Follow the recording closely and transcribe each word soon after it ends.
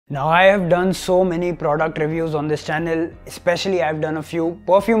Now I have done so many product reviews on this channel, especially I've done a few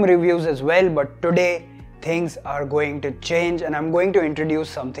perfume reviews as well, but today things are going to change and I'm going to introduce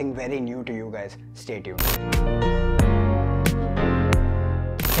something very new to you guys. Stay tuned.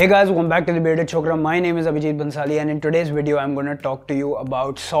 Hey guys, welcome back to the Bearded Chokra. My name is Abhijeetbhansali and in today's video I'm going to talk to you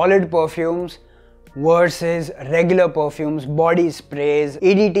about solid perfumes versus regular perfumes, body sprays,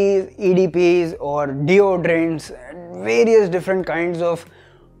 EDTs, EDPs or deodorants, and various different kinds of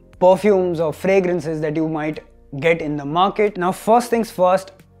perfumes or fragrances that you might get in the market. Now first things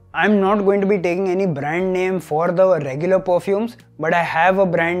first, I'm not going to be taking any brand name for the regular perfumes, but I have a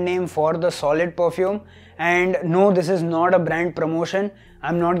brand name for the solid perfume. And no, this is not a brand promotion.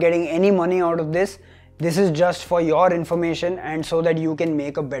 I'm not getting any money out of this. This is just for your information and so that you can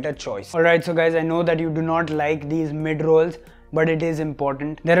make a better choice. Alright, so guys, I know that you do not like these mid-rolls, but it is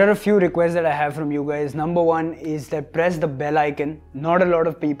important. There are a few requests that I have from you guys. Number one is that press the bell icon. Not a lot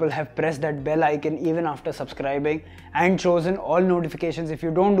of people have pressed that bell icon even after subscribing and chosen all notifications. If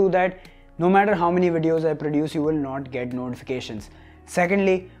you don't do that, no matter how many videos I produce, you will not get notifications.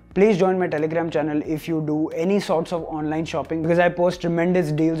 Secondly, please join my Telegram channel if you do any sorts of online shopping because I post tremendous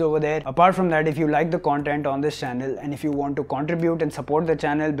deals over there. Apart from that, if you like the content on this channel and if you want to contribute and support the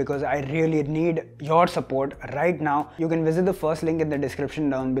channel because I really need your support right now, you can visit the first link in the description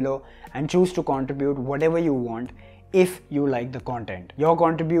down below and choose to contribute whatever you want if you like the content. Your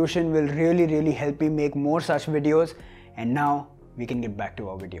contribution will really help me make more such videos. And now we can get back to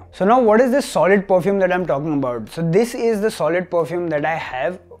our video. So now what is this solid perfume that I'm talking about? So this is the solid perfume that I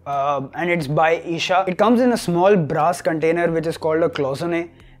have. And it's by Isha. It comes in a small brass container which is called a cloisonne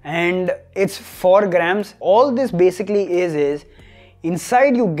and it's 4 grams. All this basically is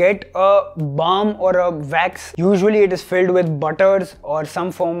inside you get a balm or a wax. Usually it is filled with butters or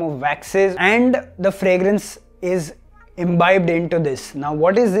some form of waxes and the fragrance is imbibed into this. Now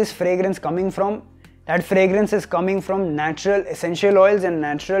what is this fragrance coming from? That fragrance is coming from natural essential oils and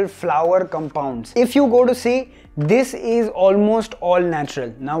natural flower compounds. If you go to see, this is almost all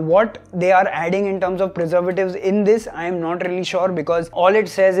natural. Now what they are adding in terms of preservatives in this, I am not really sure because all it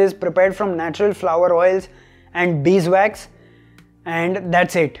says is prepared from natural flower oils and beeswax and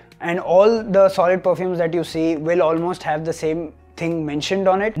that's it. And all the solid perfumes that you see will almost have the same thing mentioned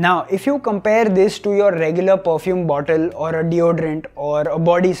on it. Now if you compare this to your regular perfume bottle or a deodorant or a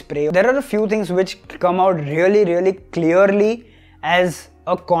body spray, there are a few things which come out really clearly as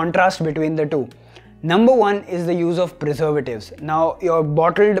a contrast between the two. Number one is the use of preservatives. Now your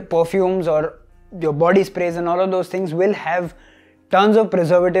bottled perfumes or your body sprays and all of those things will have tons of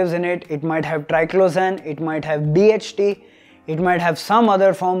preservatives in it. It might have triclosan, it might have BHT, it might have some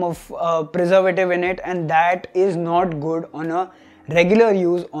other form of preservative in it, and that is not good on a regular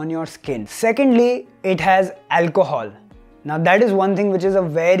use on your skin. Secondly, it has alcohol. Now that is one thing which is a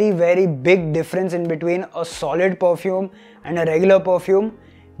very big difference in between a solid perfume and a regular perfume.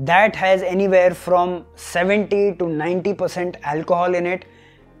 That has anywhere from 70 to 90% alcohol in it.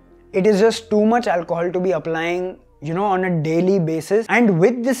 It is just too much alcohol to be applying, you know, on a daily basis. And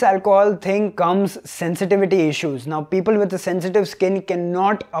with this alcohol thing comes sensitivity issues. Now people with a sensitive skin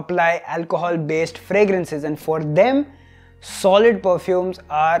cannot apply alcohol based fragrances, and for them solid perfumes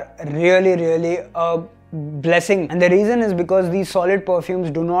are really a blessing. And the reason is because these solid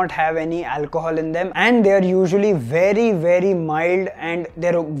perfumes do not have any alcohol in them and they are usually very mild and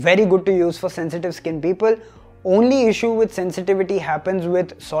they're very good to use for sensitive skin people. Only issue with sensitivity happens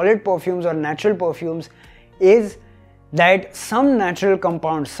with solid perfumes or natural perfumes is that some natural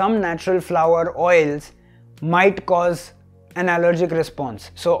compounds, some natural flower oils might cause an allergic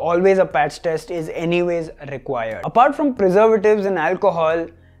response. So always a patch test is anyways required. Apart from preservatives and alcohol,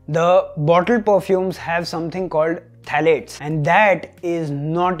 the bottled perfumes have something called phthalates and that is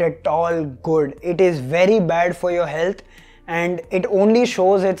not at all good. It is very bad for your health and it only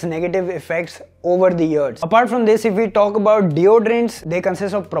shows its negative effects over the years. Apart from this, if we talk about deodorants, they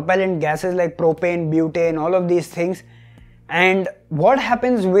consist of propellant gases like propane, butane, all of these things. And what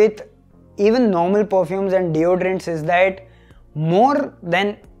happens with even normal perfumes and deodorants is that more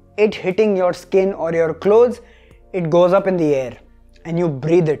than it hitting your skin or your clothes, it goes up in the air and you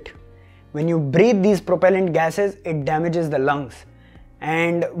breathe it. When you breathe these propellant gases, it damages the lungs.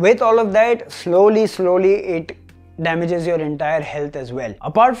 And with all of that, slowly it damages your entire health as well.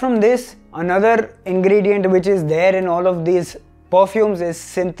 Apart from this, another ingredient which is there in all of these perfumes is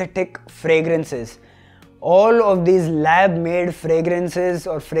synthetic fragrances. All of these lab-made fragrances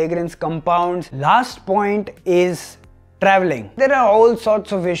or fragrance compounds. Last point is traveling. There are all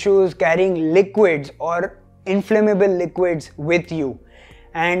sorts of issues carrying liquids or inflammable liquids with you.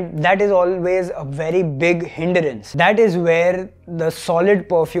 and that is always a very big hindrance. That is where the solid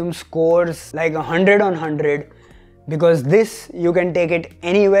perfume scores like 100 on 100, because this you can take it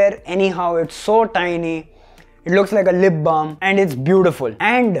anywhere, anyhow. It's so tiny, it looks like a lip balm, and it's beautiful.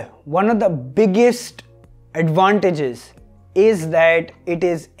 And one of the biggest advantages is that it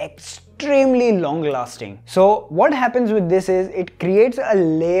is extremely long lasting. So what happens with this is it creates a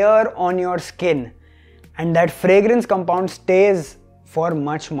layer on your skin, and that fragrance compound stays for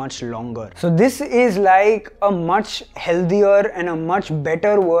much longer. So this is like a much healthier and a much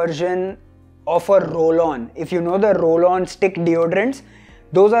better version of a roll-on. If you know the roll-on stick deodorants,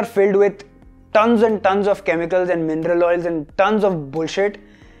 those are filled with tons and tons of chemicals and mineral oils and tons of bullshit.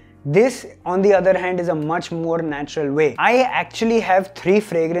 This, on the other hand, is a much more natural way. I actually have 3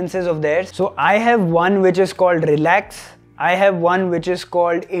 fragrances of theirs. So I have one which is called Relax, I have one which is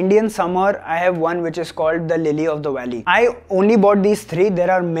called Indian Summer, I have one which is called the Lily of the Valley. I only bought these 3.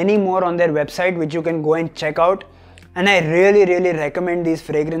 There are many more on their website which you can go and check out. And I really recommend these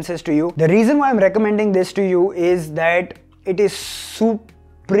fragrances to you. The reason why I'm recommending this to you is that it is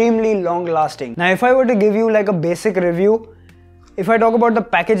supremely long lasting. Now if I were to give you like a basic review, if I talk about the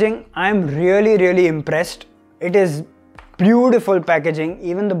packaging, I'm really impressed. It is beautiful packaging.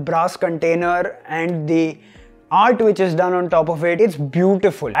 Even the brass container and the art which is done on top of it, it's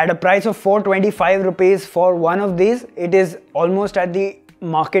beautiful. At a price of 425 rupees for one of these, it is almost at the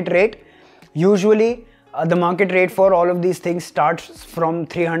market rate. Usually the market rate for all of these things starts from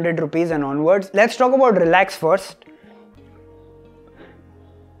 300 rupees and onwards. Let's talk about Relax first.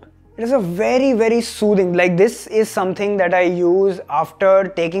 It is a very soothing, like this is something that I use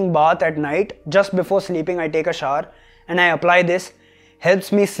after taking bath at night. Just before sleeping I take a shower and I apply this.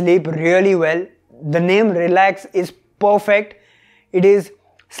 Helps me sleep really well. The name Relax is perfect. It is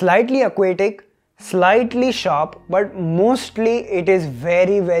slightly aquatic, slightly sharp, but mostly it is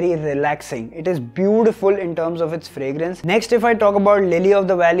very relaxing. It is beautiful in terms of its fragrance. Next, if I talk about Lily of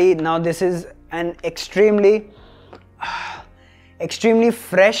the Valley, now this is an extremely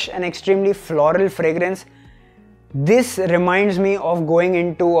fresh and extremely floral fragrance. This reminds me of going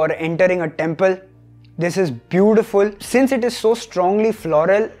into or entering a temple. This is beautiful. Since it is so strongly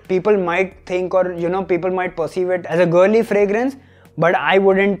floral, people might think, or people might perceive it as a girly fragrance, but I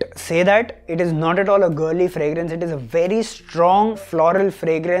wouldn't say that. It is not at all a girly fragrance. It is a very strong floral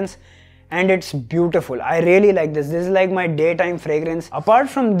fragrance and it's beautiful. I really like this. This is like my daytime fragrance. Apart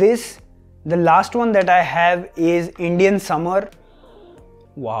from this, the last one that I have is Indian Summer.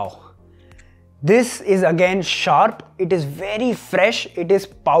 Wow. This is again sharp. It is very fresh. It is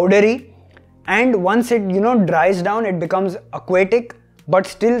powdery. And once it dries down, it becomes aquatic but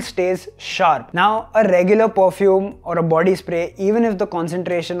still stays sharp. Now a regular perfume or a body spray, even if the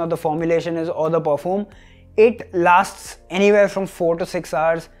concentration or the formulation is or the perfume, it lasts anywhere from 4 to 6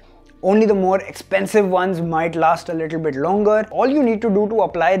 hours. Only the more expensive ones might last a little bit longer. All you need to do to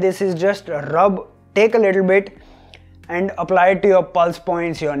apply this is just rub, take a little bit and apply it to your pulse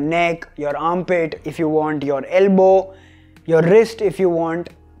points, your neck, your armpit if you want, your elbow, your wrist if you want.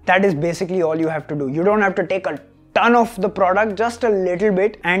 That is basically all you have to do. You don't have to take a ton of the product, just a little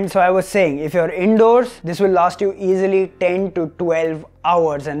bit. And so I was saying, if you're indoors, this will last you easily 10 to 12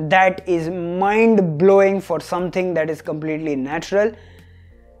 hours, and that is mind-blowing for something that is completely natural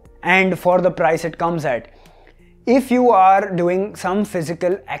and for the price it comes at. If you are doing some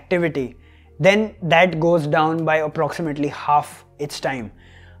physical activity, then that goes down by approximately half its time.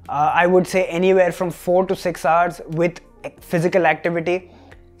 I would say anywhere from 4 to 6 hours with physical activity.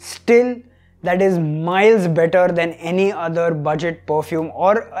 Still, that is miles better than any other budget perfume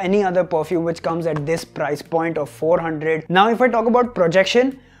or any other perfume which comes at this price point of 400. Now if I talk about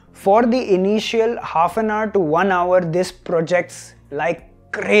projection, for the initial half an hour to 1 hour, this projects like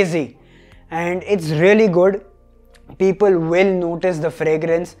crazy and it's really good. People will notice the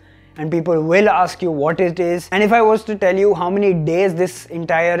fragrance and people will ask you what it is. And if I was to tell you how many days this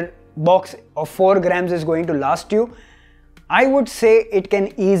entire box of 4 grams is going to last you, I would say it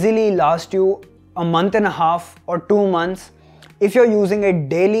can easily last you a month and a half or 2 months. If you're using it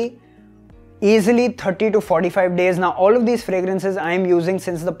daily, easily 30 to 45 days. Now all of these fragrances I am using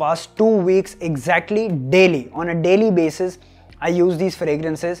since the past 2 weeks exactly daily. On a daily basis, I use these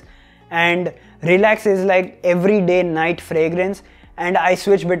fragrances, and Relax is like everyday night fragrance, and I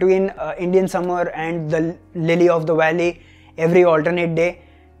switch between Indian Summer and the Lily of the Valley every alternate day.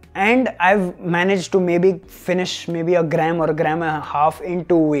 And I've managed to maybe finish maybe a gram or a gram and a half in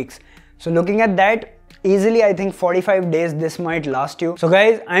 2 weeks. So looking at that, easily I think 45 days this might last you. So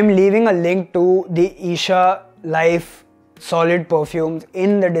guys, I'm leaving a link to the Isha Life solid perfumes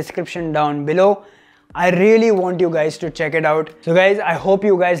in the description down below. I really want you guys to check it out. So guys, I hope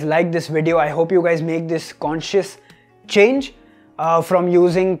you guys like this video. I hope you guys make this conscious change from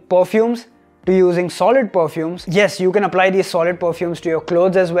using perfumes to using solid perfumes. Yes, you can apply these solid perfumes to your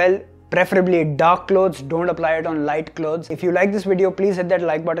clothes as well, preferably dark clothes. Don't apply it on light clothes. If you like this video, please hit that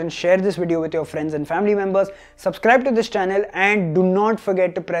like button, share this video with your friends and family members, subscribe to this channel, and do not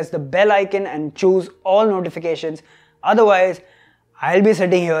forget to press the bell icon and choose all notifications. Otherwise, I'll be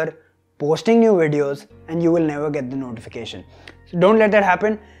sitting here posting new videos and you will never get the notification. So don't let that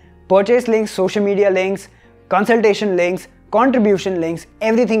happen. Purchase links, social media links, consultation links, contribution links,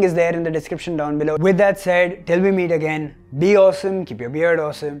 everything is there in the description down below. With that said, till we meet again, be awesome, keep your beard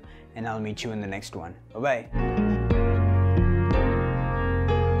awesome, and I'll meet you in the next one. Bye bye.